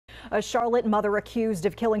A Charlotte mother accused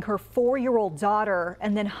of killing her 4-year-old daughter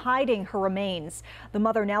and then hiding her remains. The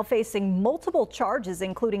mother now facing multiple charges,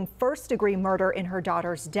 including first-degree murder in her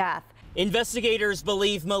daughter's death. Investigators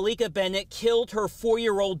believe Nique Bennett killed her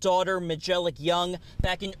 4-year-old daughter, Nique Young,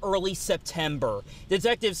 back in early September.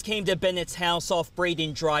 Detectives came to Bennett's house off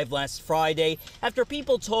Braden Drive last Friday after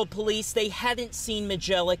people told police they hadn't seen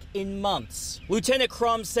Nique in months. Lieutenant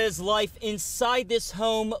Crum says life inside this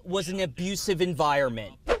home was an abusive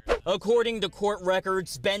environment. According to court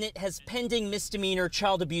records, Bennett has pending misdemeanor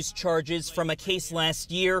child abuse charges from a case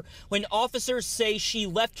last year when officers say she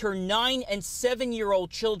left her 9- and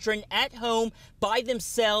 7-year-old children at home by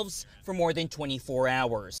themselves for more than 24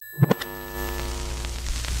 hours.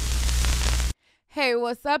 Hey,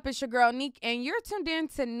 what's up? It's your girl Nique, and you're tuned in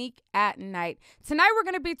to Nique at Night. Tonight, we're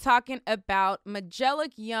going to be talking about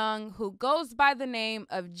Nique Young, who goes by the name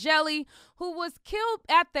of Jelly, who was killed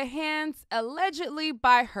at the hands, allegedly,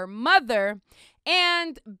 by her mother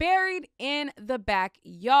and buried in the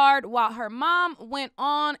backyard while her mom went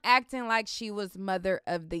on acting like she was Mother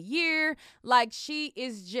of the Year, like she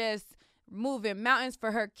is just moving mountains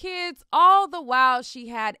for her kids, all the while she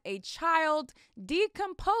had a child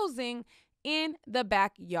decomposing in the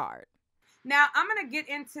backyard. Now, I'm going to get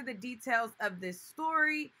into the details of this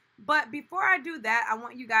story, but before I do that, I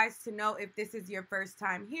want you guys to know, if this is your first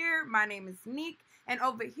time here, my name is Nique, and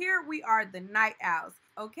over here we are the Night Owls,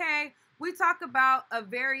 okay? We talk about a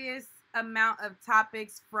various amount of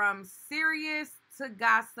topics, from serious to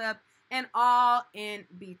gossip and all in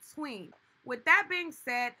between. With that being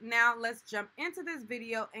said, now let's jump into this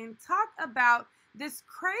video and talk about this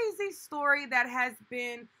crazy story that has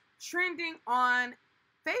been trending on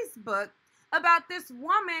Facebook about this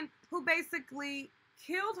woman who basically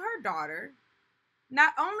killed her daughter.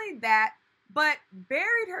 Not only that, but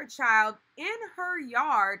buried her child in her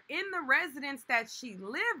yard, in the residence that she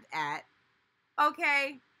lived at,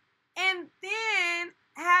 okay? And then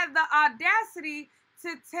had the audacity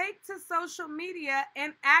to take to social media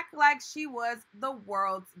and act like she was the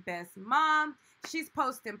world's best mom. She's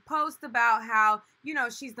posting posts about how, you know,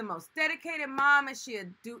 she's the most dedicated mom and she'll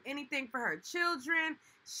do anything for her children.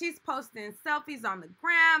 She's posting selfies on the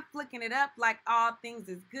gram, flicking it up like all things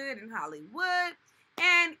is good in Hollywood.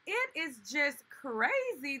 And it is just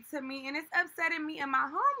crazy to me, and it's upsetting me and my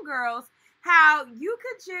homegirls how you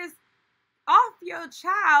could just off your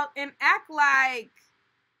child and act like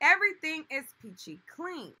everything is peachy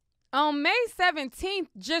clean. On May 17th,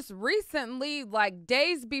 just recently, like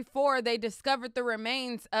days before they discovered the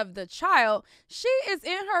remains of the child, she is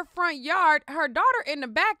in her front yard, her daughter in the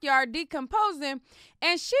backyard decomposing,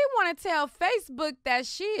 and she want to tell Facebook that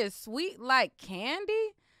she is sweet like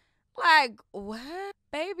candy? Like, what?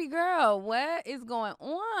 Baby girl, what is going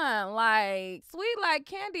on? Like, sweet like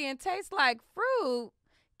candy and tastes like fruit?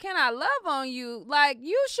 Can I love on you? Like,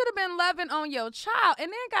 you should have been loving on your child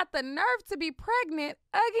and then got the nerve to be pregnant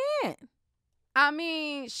again. I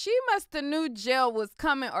mean, she must have knew jail was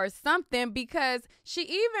coming or something, because she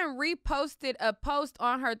even reposted a post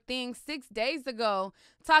on her thing 6 days ago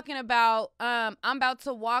talking about, I'm about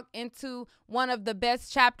to walk into one of the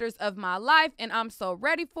best chapters of my life and I'm so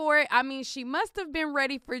ready for it. I mean, she must have been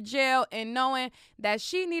ready for jail and knowing that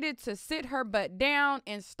she needed to sit her butt down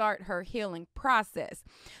and start her healing process.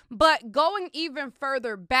 But going even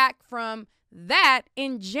further back from that,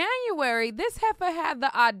 in January, this heifer had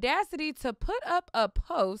the audacity to put up a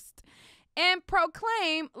post and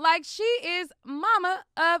proclaim like she is Mama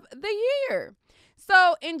of the Year.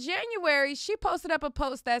 So in January, she posted up a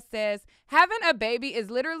post that says, having a baby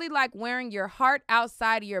is literally like wearing your heart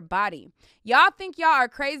outside of your body. Y'all think y'all are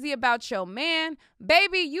crazy about your man?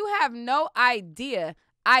 Baby, you have no idea.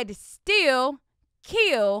 I'd still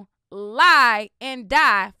kill, lie, and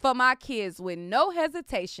die for my kids with no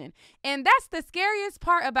hesitation. And that's the scariest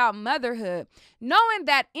part about motherhood, knowing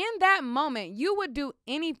that in that moment you would do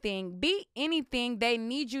anything, be anything they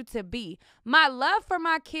need you to be. My love for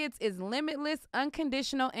my kids is limitless,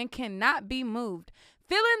 unconditional, and cannot be moved.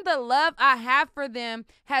 Feeling the love I have for them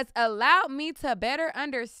has allowed me to better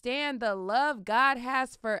understand the love God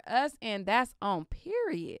has for us, and that's on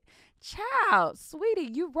period. Child,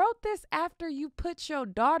 sweetie, you wrote this after you put your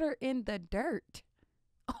daughter in the dirt.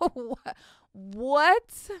 Oh,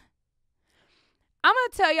 what? I'm going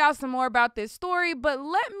to tell y'all some more about this story, but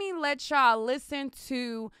let y'all listen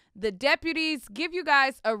to the deputies give you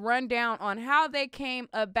guys a rundown on how they came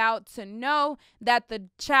about to know that the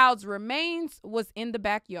child's remains was in the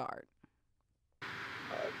backyard.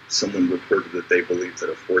 Someone reported that they believed that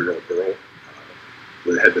a 4-year-old girl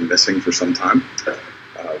had been missing for some time.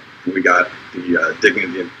 We got the digging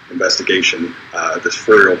into the investigation. This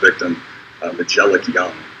 4-year-old victim, Nique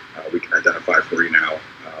Young, we can identify for you now.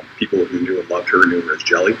 People who knew and loved her knew her as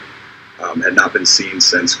Jelly. Had not been seen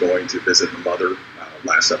since going to visit her mother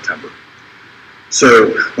last September. So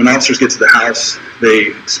when officers get to the house,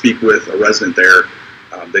 they speak with a resident there.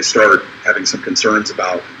 They start having some concerns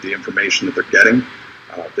about the information that they're getting.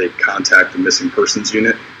 They contact the missing persons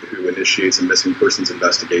unit, who initiates a missing persons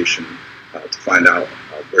investigation to find out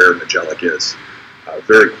where Majelic is.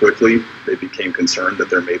 Very quickly, they became concerned that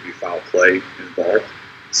there may be foul play involved,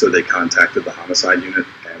 so they contacted the homicide unit,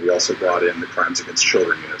 and we also brought in the crimes against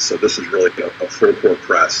children unit. So this was really a full court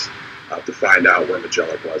press to find out where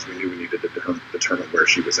Majelic was. We knew we needed to determine where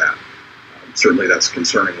she was at. Certainly that's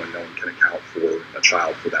concerning when no one can account for a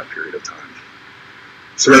child for that period of time.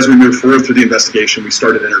 So as we moved forward through the investigation, we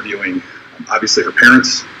started interviewing, obviously, her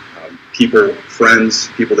parents, people, friends,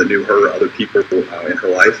 people that knew her, other people in her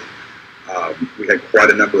life. We had quite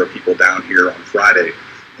a number of people down here on Friday,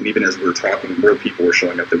 and even as we were talking, more people were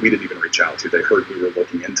showing up that we didn't even reach out to. They heard we were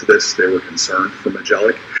looking into this. They were concerned for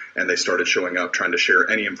Majelic, and they started showing up trying to share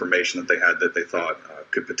any information that they had that they thought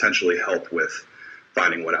could potentially help with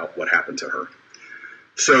finding what happened to her.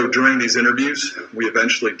 So during these interviews, we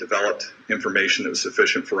eventually developed information that was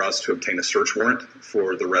sufficient for us to obtain a search warrant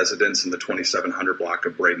for the residents in the 2700 block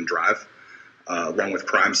of Braden Drive. Along with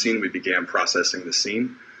crime scene, we began processing the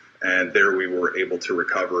scene, and there we were able to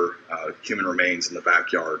recover human remains in the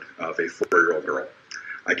backyard of a 4-year-old girl.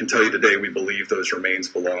 I can tell you today we believe those remains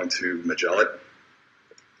belong to Majelic.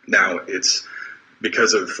 Now, it's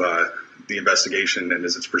because of the investigation and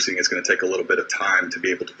as it's proceeding, it's going to take a little bit of time to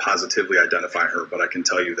be able to positively identify her, but I can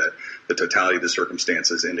tell you that the totality of the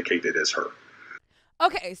circumstances indicate it is her.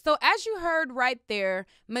 Okay, so as you heard right there,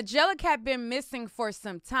 Majelic had been missing for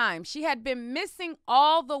some time. She had been missing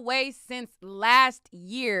all the way since last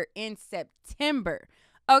year in September.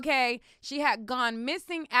 Okay, she had gone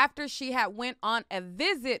missing after she had went on a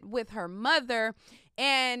visit with her mother,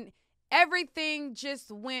 and everything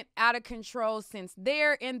just went out of control since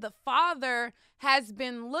there, and the father has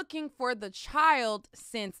been looking for the child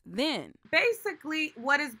since then. Basically,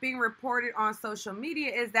 what is being reported on social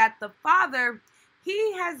media is that the father,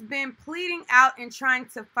 he has been pleading out and trying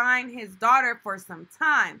to find his daughter for some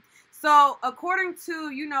time. So according to,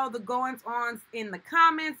 the goings-ons in the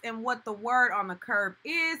comments and what the word on the curb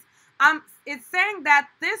is, it's saying that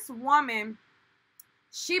this woman,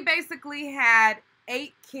 she basically had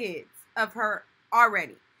 8 kids of her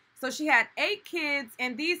already. So she had 8 kids,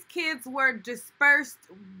 and these kids were dispersed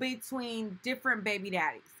between different baby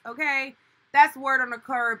daddies. Okay, that's word on the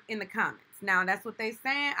curb in the comments. Now, that's what they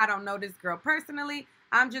saying. I don't know this girl personally.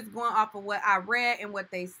 I'm just going off of what I read and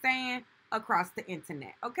what they saying across the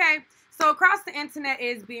internet. Okay, so across the internet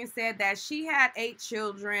is being said that she had 8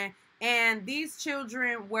 children, and these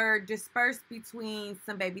children were dispersed between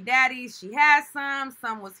some baby daddies. She had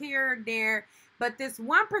some was here, there. But this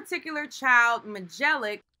one particular child,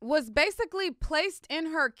 Majelic, was basically placed in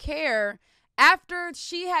her care after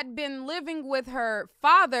she had been living with her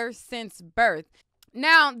father since birth.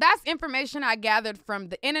 Now, that's information I gathered from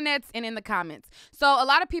the internets and in the comments. So a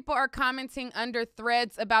lot of people are commenting under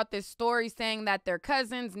threads about this story, saying that they're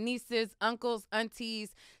cousins, nieces, uncles,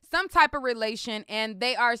 aunties, some type of relation, and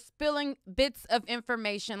they are spilling bits of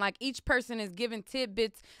information. Like each person is given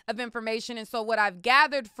tidbits of information. And so what I've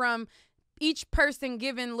gathered from each person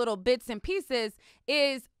given little bits and pieces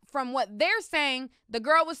is, from what they're saying, the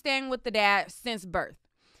girl was staying with the dad since birth.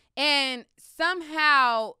 And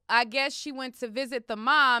somehow, I guess she went to visit the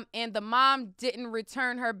mom, and the mom didn't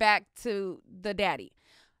return her back to the daddy,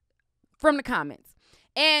 from the comments.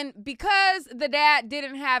 And because the dad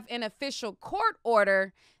didn't have an official court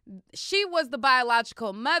order, she was the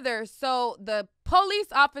biological mother, so the police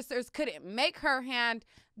officers couldn't make her hand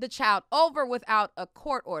the child over without a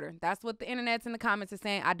court order. That's what the internet's in the comments is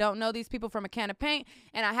saying. I don't know these people from a can of paint,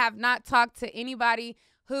 and I have not talked to anybody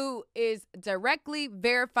who is directly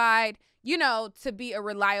verified, to be a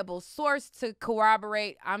reliable source to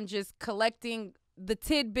corroborate. I'm just collecting the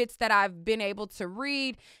tidbits that I've been able to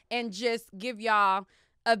read and just give y'all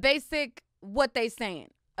a basic what they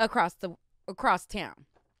saying across town.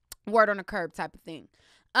 Word on the curb type of thing.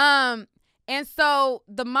 And so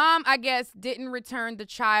the mom, I guess, didn't return the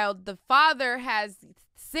child. The father has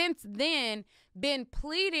since then been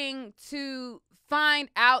pleading to find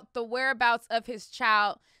out the whereabouts of his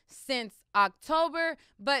child since October,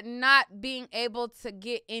 but not being able to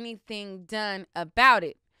get anything done about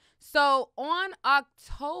it. So on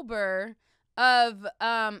October of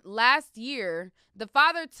last year, the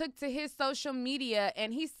father took to his social media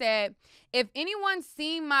and he said, "If anyone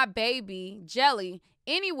seen my baby, Jelly,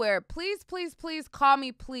 anywhere. Please, please, please call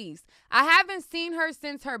me, please. I haven't seen her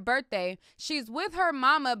since her birthday. She's with her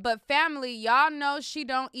mama, but family, y'all know she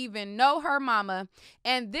don't even know her mama.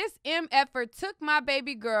 And this MFer took my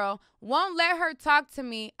baby girl, won't let her talk to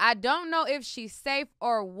me. I don't know if she's safe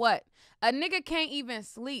or what. A nigga can't even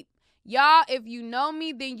sleep. Y'all, if you know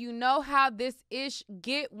me, then you know how this ish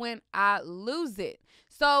get when I lose it.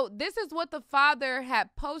 So this is what the father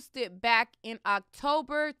had posted back in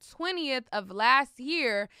October 20th of last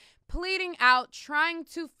year, pleading out, trying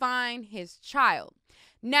to find his child.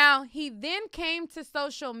 Now, he then came to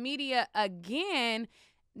social media again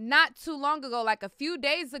not too long ago, like a few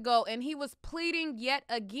days ago, and he was pleading yet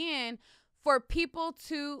again for people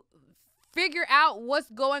to figure out what's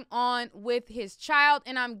going on with his child.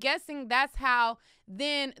 And I'm guessing that's how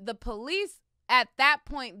then the police at that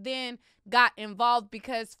point then got involved,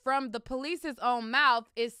 because from the police's own mouth,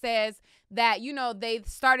 it says that, you know, they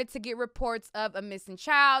started to get reports of a missing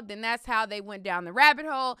child. Then that's how they went down the rabbit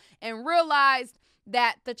hole and realized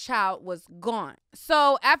that the child was gone.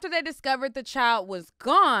 So after they discovered the child was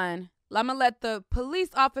gone, I'm going to let the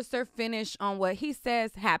police officer finish on what he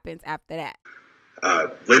says happens after that.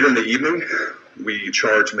 Later in the evening, we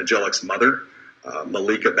charged Majellic's mother,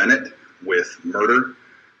 Malika Bennett, with murder,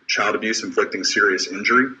 child abuse inflicting serious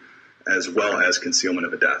injury, as well as concealment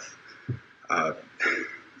of a death.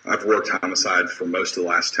 I've worked homicide for most of the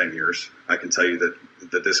last 10 years. I can tell you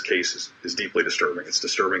that this case is deeply disturbing. It's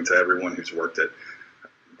disturbing to everyone who's worked at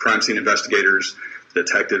crime scene investigators,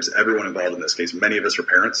 detectives, everyone involved in this case. Many of us are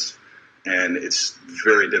parents, and it's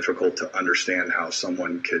very difficult to understand how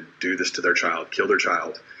someone could do this to their child, kill their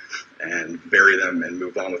child, and bury them and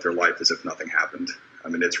move on with their life as if nothing happened. I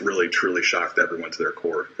mean, it's really, truly shocked everyone to their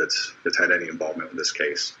core that's had any involvement in this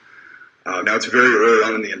case. Now, it's very early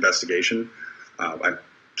on in the investigation. I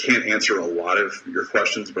can't answer a lot of your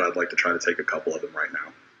questions, but I'd like to try to take a couple of them right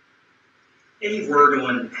now. Any word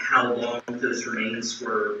on how long those remains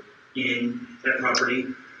were in that property?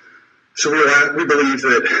 So we believe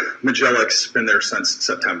that Majellic's been there since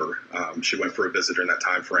September. She went for a visit during that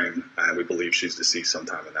time frame, and we believe she's deceased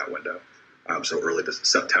sometime in that window. So early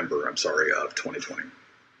September, of 2020.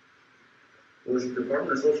 Was the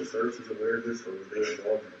Department of Social Services aware of this, or were they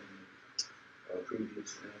involved in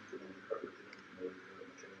previous things?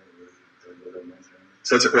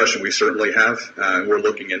 So that's a question we certainly have, and we're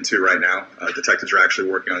looking into right now. Detectives are actually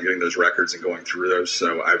working on getting those records and going through those,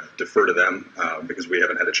 so I've deferred to them because we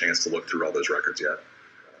haven't had a chance to look through all those records yet.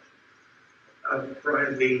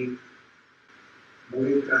 Brian,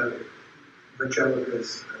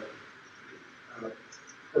 Majellic's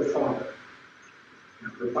her father,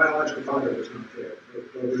 her biological father was not there.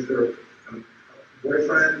 Was there a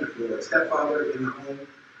boyfriend or a stepfather in the home?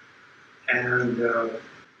 And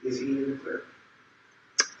is he in the clear?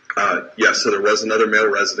 Yes, so there was another male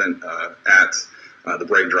resident at the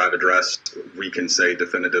Braden Drive address. We can say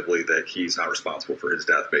definitively that he's not responsible for his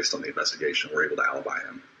death based on the investigation. We're able to alibi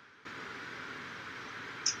him.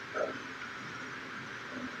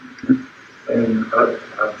 And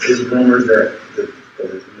there's rumors that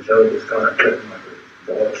Majellic was kind of kept in like a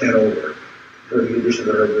dog kennel, or the conditions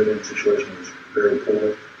of her living situation was very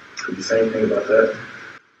poor. Could you say anything about that?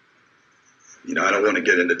 You know, I don't want to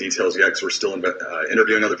get into details yet because we're still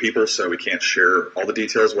interviewing other people, so we can't share all the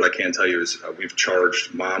details. What I can tell you is we've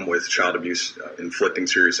charged mom with child abuse inflicting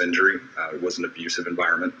serious injury. It was an abusive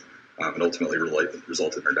environment and ultimately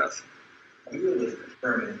resulted in her death. Are you able to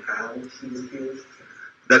determine how she was killed?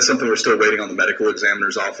 That's something we're still waiting on the medical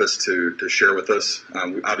examiner's office to share with us.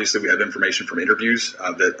 Obviously, we have information from interviews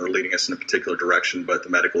that are leading us in a particular direction, but the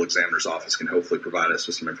medical examiner's office can hopefully provide us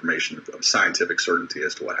with some information of scientific certainty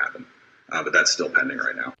as to what happened. But that's still pending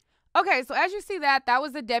right now. Okay, so as you see that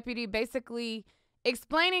was a deputy basically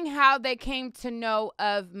explaining how they came to know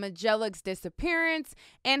of Majellic's disappearance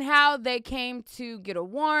and how they came to get a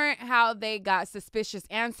warrant, how they got suspicious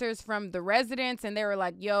answers from the residents, and they were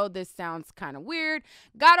like, yo, this sounds kind of weird.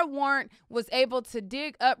 Got a warrant, was able to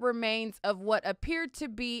dig up remains of what appeared to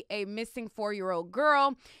be a missing 4-year-old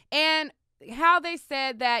girl, and how they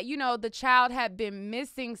said that, you know, the child had been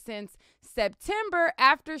missing since September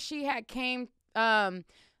after she had came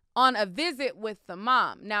on a visit with the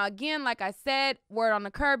mom. Now, again, like I said, word on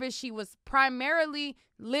the curb is she was primarily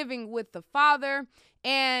living with the father,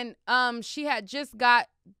 and she had just got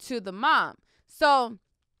to the mom. So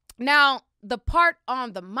now the part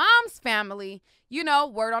on the mom's family, you know,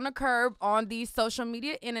 word on the curb on these social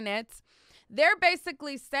media internets, they're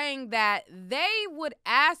basically saying that they would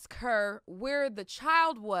ask her where the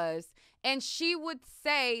child was and she would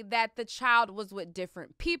say that the child was with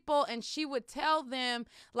different people, and she would tell them,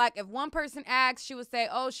 like, if one person asked, she would say,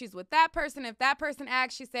 oh, she's with that person. If that person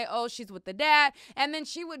asked, she'd say, oh, she's with the dad. And then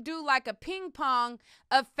she would do like a ping pong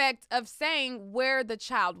effect of saying where the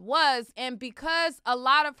child was. And because a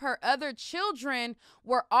lot of her other children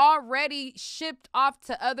were already shipped off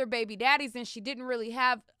to other baby daddies, and she didn't really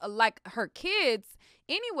have like her kids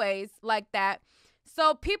anyways like that,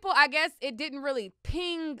 so people, I guess it didn't really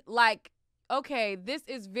ping like, okay, this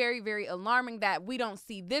is very, very alarming that we don't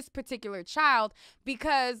see this particular child,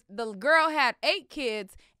 because the girl had 8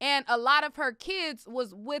 kids and a lot of her kids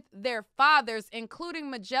was with their fathers,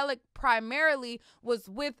 including Majelic primarily was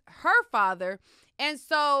with her father. And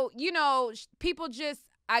so, you know, people just,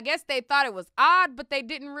 I guess they thought it was odd, but they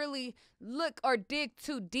didn't really look or dig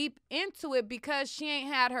too deep into it because she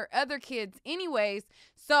ain't had her other kids anyways.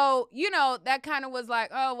 So, you know, that kind of was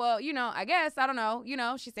like, oh, well, you know, I guess, I don't know, you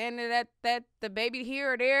know, she's saying that the baby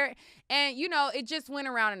here or there. And, you know, it just went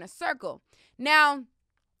around in a circle. Now,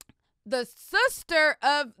 the sister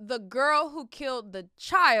of the girl who killed the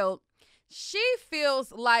child, she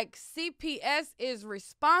feels like CPS is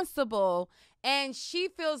responsible, and she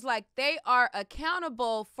feels like they are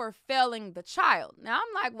accountable for failing the child. Now,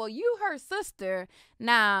 I'm like, well, you her sister.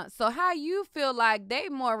 Now, so how you feel like they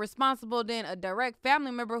more responsible than a direct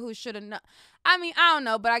family member who should have known? I mean, I don't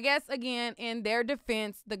know, but I guess, again, in their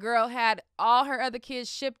defense, the girl had all her other kids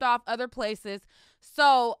shipped off other places.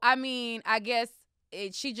 So, I mean, I guess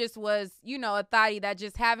she just was, you know, a thotty that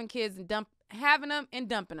just having kids and having them and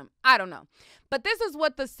dumping them. I don't know. But this is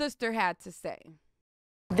what the sister had to say.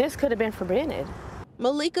 This could have been prevented.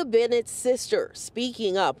 Malika Bennett's sister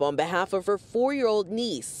speaking up on behalf of her 4-year-old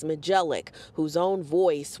niece, Majelic, whose own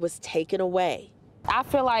voice was taken away. I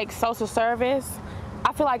feel like social service,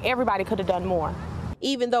 I feel like everybody could have done more.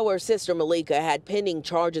 Even though her sister Malika had pending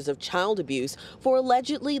charges of child abuse for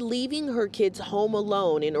allegedly leaving her kids home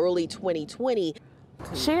alone in early 2020.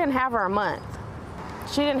 She didn't have her a month.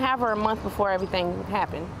 She didn't have her a month before everything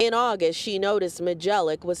happened. In August, she noticed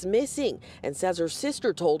Majelic was missing and says her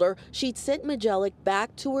sister told her she'd sent Majelic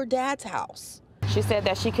back to her dad's house. She said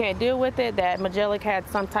that she can't deal with it, that Majelic had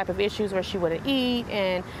some type of issues where she wouldn't eat.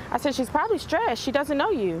 And I said, she's probably stressed. She doesn't know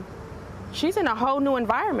you. She's in a whole new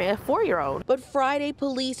environment, a 4-year-old. But Friday,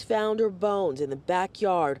 police found her bones in the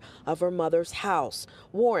backyard of her mother's house.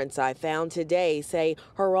 Warrants I found today say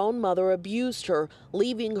her own mother abused her,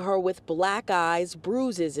 leaving her with black eyes,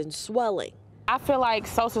 bruises, and swelling. I feel like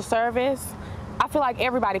social service, I feel like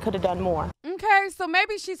everybody could have done more. Okay, so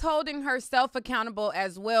maybe she's holding herself accountable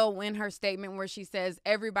as well in her statement where she says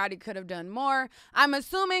everybody could have done more. I'm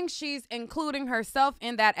assuming she's including herself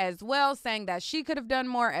in that as well, saying that she could have done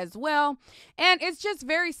more as well. And it's just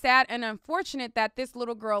very sad and unfortunate that this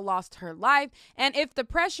little girl lost her life. And if the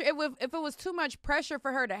pressure, if it was too much pressure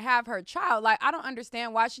for her to have her child, like, I don't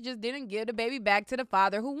understand why she just didn't give the baby back to the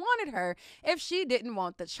father who wanted her if she didn't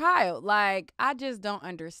want the child. Like, I just don't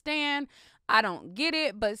understand. I don't get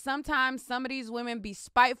it, but sometimes some of these women be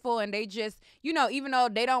spiteful and they just, you know, even though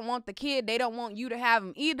they don't want the kid, they don't want you to have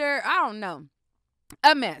him either. I don't know.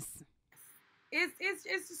 A mess. It's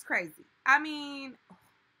just crazy. I mean,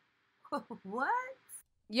 what?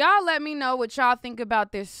 Y'all let me know what y'all think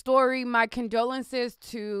about this story. My condolences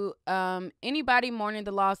to anybody mourning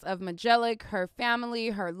the loss of Majelic, her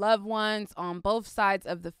family, her loved ones on both sides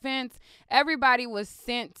of the fence. Everybody was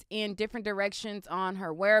sent in different directions on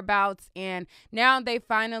her whereabouts, and now they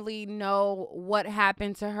finally know what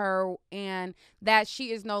happened to her and that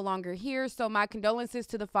she is no longer here. So my condolences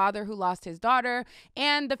to the father who lost his daughter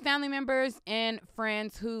and the family members and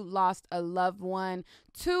friends who lost a loved one,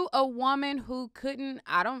 to a woman who couldn't,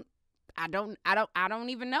 I don't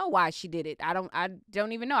even know why she did it. I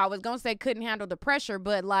don't even know. I was going to say couldn't handle the pressure,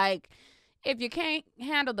 but like, if you can't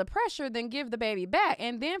handle the pressure, then give the baby back.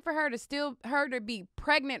 And then for her to be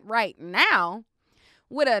pregnant right now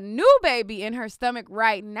with a new baby in her stomach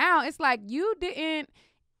right now, it's like, you didn't,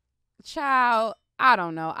 child. I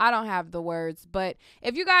don't know. I don't have the words. But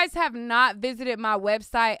if you guys have not visited my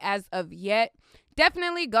website as of yet,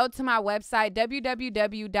 definitely go to my website,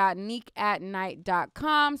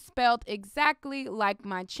 www.niqueatnite.com, spelled exactly like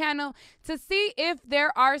my channel, to see if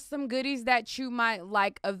there are some goodies that you might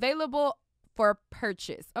like available for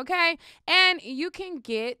purchase, okay? And you can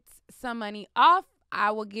get some money off.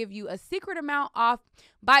 I will give you a secret amount off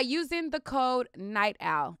by using the code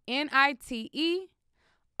NITEOWL, NITEOWL.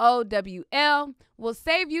 Will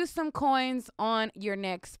save you some coins on your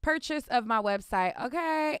next purchase of my website,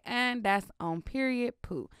 okay? And that's on period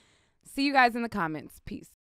poo. See you guys in the comments. Peace.